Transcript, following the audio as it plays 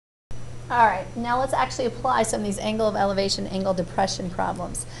All right, now let's actually apply some of these angle of elevation, angle depression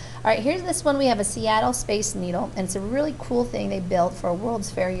problems. All right, here's this one. We have a Seattle Space Needle, and it's a really cool thing they built for a World's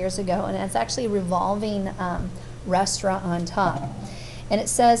Fair years ago, and it's actually a revolving restaurant on top. And it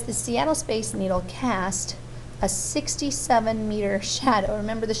says the Seattle Space Needle cast a 67-meter shadow.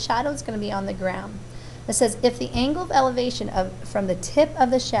 Remember, the shadow is going to be on the ground. It says if the angle of elevation from the tip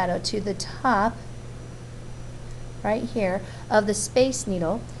of the shadow to the top, right here, of the Space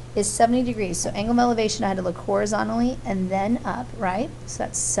Needle is 70 degrees. So angle of elevation, I had to look horizontally and then up, right? So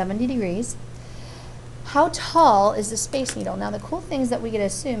that's 70 degrees. How tall is the Space Needle? Now the cool things that we get to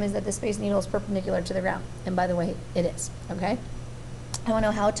assume is that the Space Needle is perpendicular to the ground. And by the way, it is, okay? I want to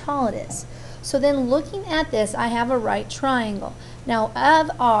know how tall it is. So then looking at this, I have a right triangle. Now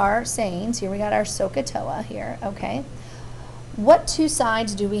of our sayings, here we got our SOHCAHTOA here, okay? What two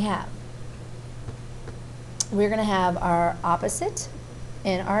sides do we have? We're going to have our opposite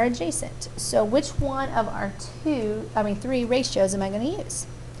and our adjacent. So which one of our three ratios am I going to use?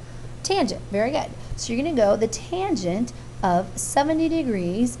 Tangent. Very good. So you're going to go, the tangent of 70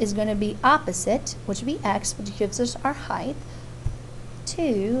 degrees is going to be opposite, which would be x, which gives us our height,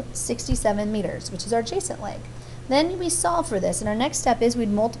 to 67 meters, which is our adjacent leg. Then we solve for this, and our next step is we'd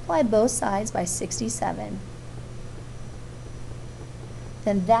multiply both sides by 67.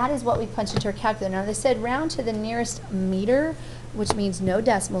 Then that is what we punch into our calculator. Now they said round to the nearest meter, which means no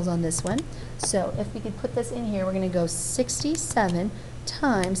decimals on this one. So if we could put this in here, we're going to go 67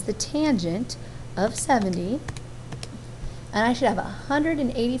 times the tangent of 70. And I should have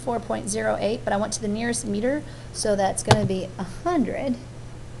 184.08, but I went to the nearest meter, so that's going to be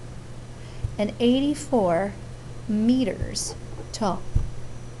 184 meters tall.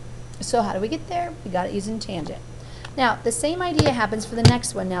 So how do we get there? We got it using tangent. Now, the same idea happens for the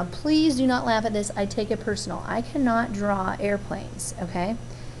next one. Now, please do not laugh at this. I take it personal. I cannot draw airplanes, okay?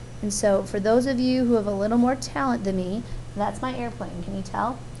 And so for those of you who have a little more talent than me, that's my airplane. Can you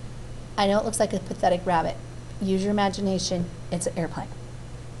tell? I know it looks like a pathetic rabbit. Use your imagination. It's an airplane,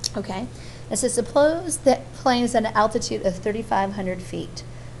 okay? It says suppose that plane is at an altitude of 3,500 feet.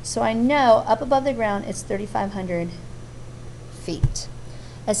 So I know up above the ground it's 3,500 feet.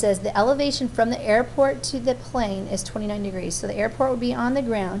 It says the elevation from the airport to the plane is 29 degrees. So the airport would be on the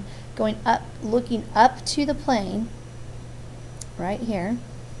ground, going up, looking up to the plane, right here,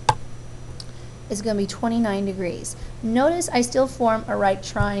 is going to be 29 degrees. Notice I still form a right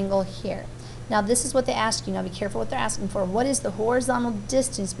triangle here. Now this is what they ask you. Now be careful what they're asking for. What is the horizontal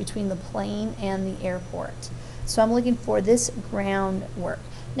distance between the plane and the airport? So I'm looking for this groundwork.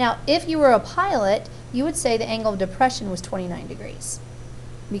 Now if you were a pilot, you would say the angle of depression was 29 degrees.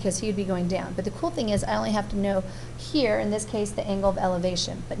 Because he would be going down. But the cool thing is I only have to know here, in this case, the angle of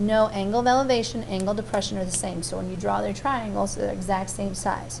elevation. But no, angle of elevation, angle of depression are the same. So when you draw their triangles, they're the exact same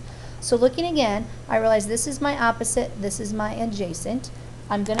size. So looking again, I realize this is my opposite, this is my adjacent.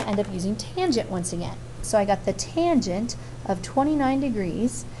 I'm going to end up using tangent once again. So I got the tangent of 29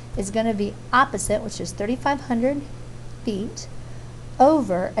 degrees is going to be opposite, which is 3,500 feet,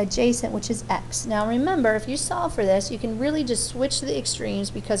 over adjacent, which is x. Now remember, if you solve for this, you can really just switch the extremes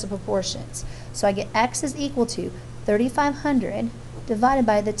because of proportions. So I get x is equal to 3,500 divided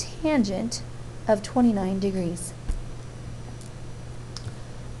by the tangent of 29 degrees.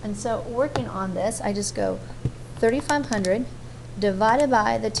 And so working on this, I just go 3,500 divided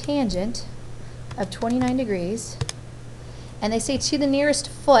by the tangent of 29 degrees. And they say to the nearest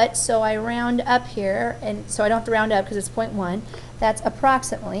foot, so I round up here, and so I don't have to round up because it's 0.1. That's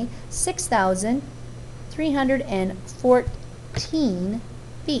approximately 6,314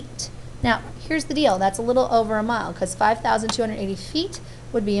 feet. Now, here's the deal. That's a little over a mile because 5,280 feet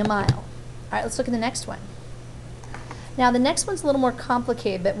would be a mile. All right, let's look at the next one. Now, the next one's a little more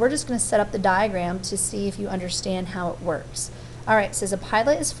complicated, but we're just going to set up the diagram to see if you understand how it works. All right, it says a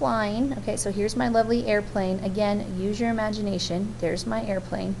pilot is flying. Okay, so here's my lovely airplane. Again, use your imagination. There's my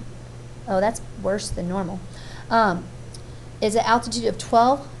airplane. Oh, that's worse than normal. Is an altitude of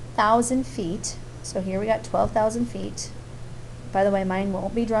 12,000 feet. So here we got 12,000 feet. By the way, mine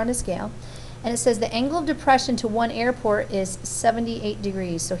won't be drawn to scale. And it says the angle of depression to one airport is 78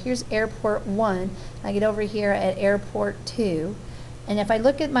 degrees. So here's airport 1. I get over here at airport 2. And if I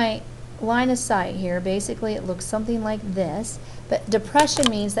look at my line of sight here, basically it looks something like this. But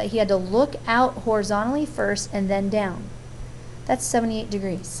depression means that he had to look out horizontally first and then down. That's 78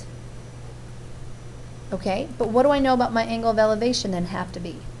 degrees. Okay, but what do I know about my angle of elevation then have to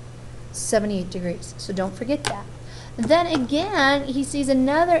be? 78 degrees. So don't forget that. And then again, he sees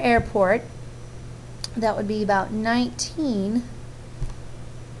another airport that would be about 19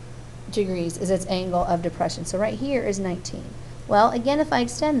 degrees is its angle of depression. So right here is 19. Well, again, if I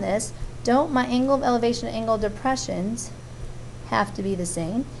extend this, don't my angle of elevation and angle of depressions have to be the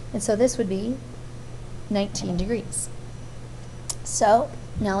same? And so this would be 19 degrees. So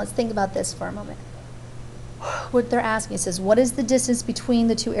now let's think about this for a moment. What they're asking says, what is the distance between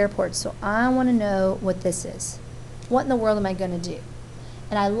the two airports? So I want to know what this is. What in the world am I going to do?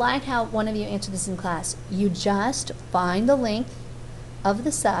 And I like how one of you answered this in class. You just find the length of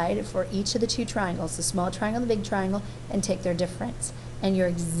the side for each of the two triangles, the small triangle, the big triangle, and take their difference. And you're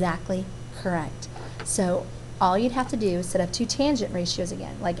exactly correct. So all you'd have to do is set up two tangent ratios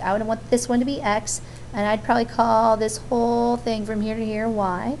again. Like I would want this one to be x, and I'd probably call this whole thing from here to here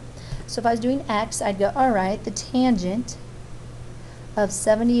y. So if I was doing x, I'd go, all right, the tangent of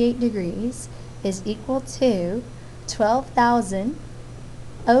 78 degrees is equal to 12,000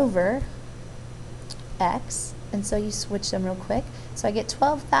 over x. And so you switch them real quick. So I get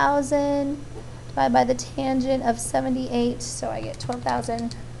 12,000 divided by the tangent of 78. So I get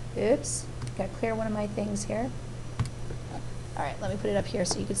 12,000. Oops, got to clear one of my things here. All right, let me put it up here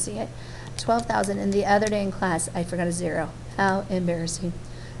so you can see it. 12,000. And the other day in class, I forgot a zero. How embarrassing.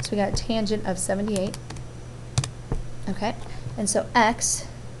 So we got a tangent of 78. Okay, and so x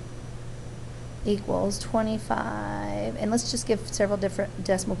equals 25. And let's just give several different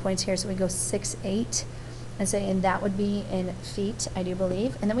decimal points here. So we go 6.8. And say, and that would be in feet, I do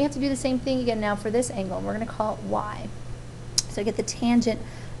believe. And then we have to do the same thing again now for this angle. We're going to call it y. So I get the tangent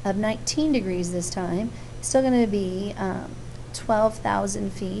of 19 degrees this time. It's still going to be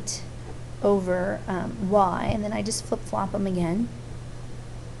 12,000 feet over y. And then I just flip-flop them again.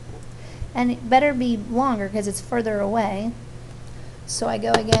 And it better be longer because it's further away. So I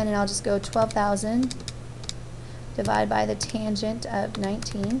go again, and I'll just go 12,000 divided by the tangent of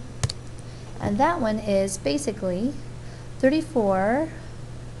 19. And that one is basically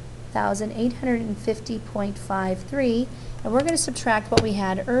 34,850.53. And we're going to subtract what we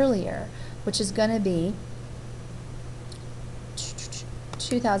had earlier, which is going to be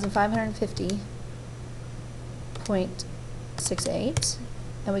 2,550.68.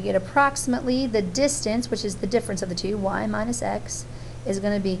 And we get approximately the distance, which is the difference of the two, y minus x, is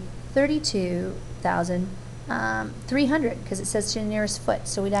going to be 32,300 because it says to the nearest foot.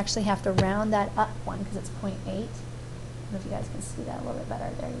 So we'd actually have to round that up one because it's 0.8. I don't know if you guys can see that a little bit better.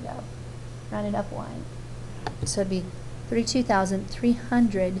 There you go. Round it up one. So it'd be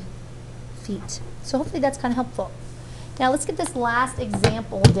 32,300 feet. So hopefully that's kind of helpful. Now let's get this last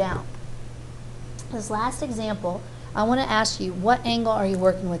example down. This last example, I want to ask you, what angle are you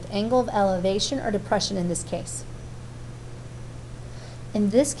working with? Angle of elevation or depression in this case? In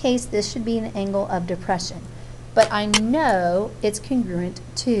this case, this should be an angle of depression. But I know it's congruent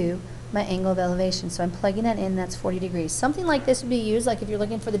to my angle of elevation. So I'm plugging that in, that's 40 degrees. Something like this would be used like if you're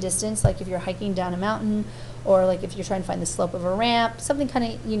looking for the distance, like if you're hiking down a mountain, or like if you're trying to find the slope of a ramp, something kind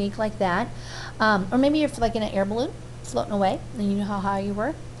of unique like that. Or maybe you're like in an air balloon, floating away, and you know how high you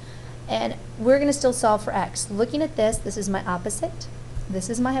were. And we're going to still solve for x. Looking at this, this is my opposite. This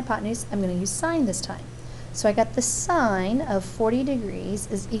is my hypotenuse. I'm going to use sine this time. So I got the sine of 40 degrees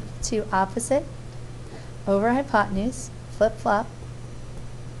is equal to opposite over hypotenuse, flip-flop.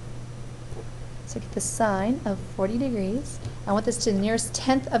 So I get the sine of 40 degrees. I want this to the nearest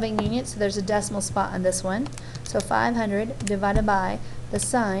tenth of a unit, so there's a decimal spot on this one. So 500 divided by the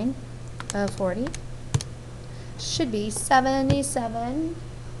sine of 40 should be 77.9.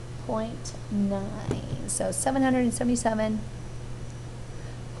 So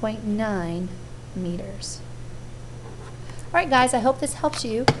 777.9 meters. All right, guys, I hope this helps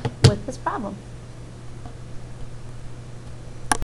you with this problem.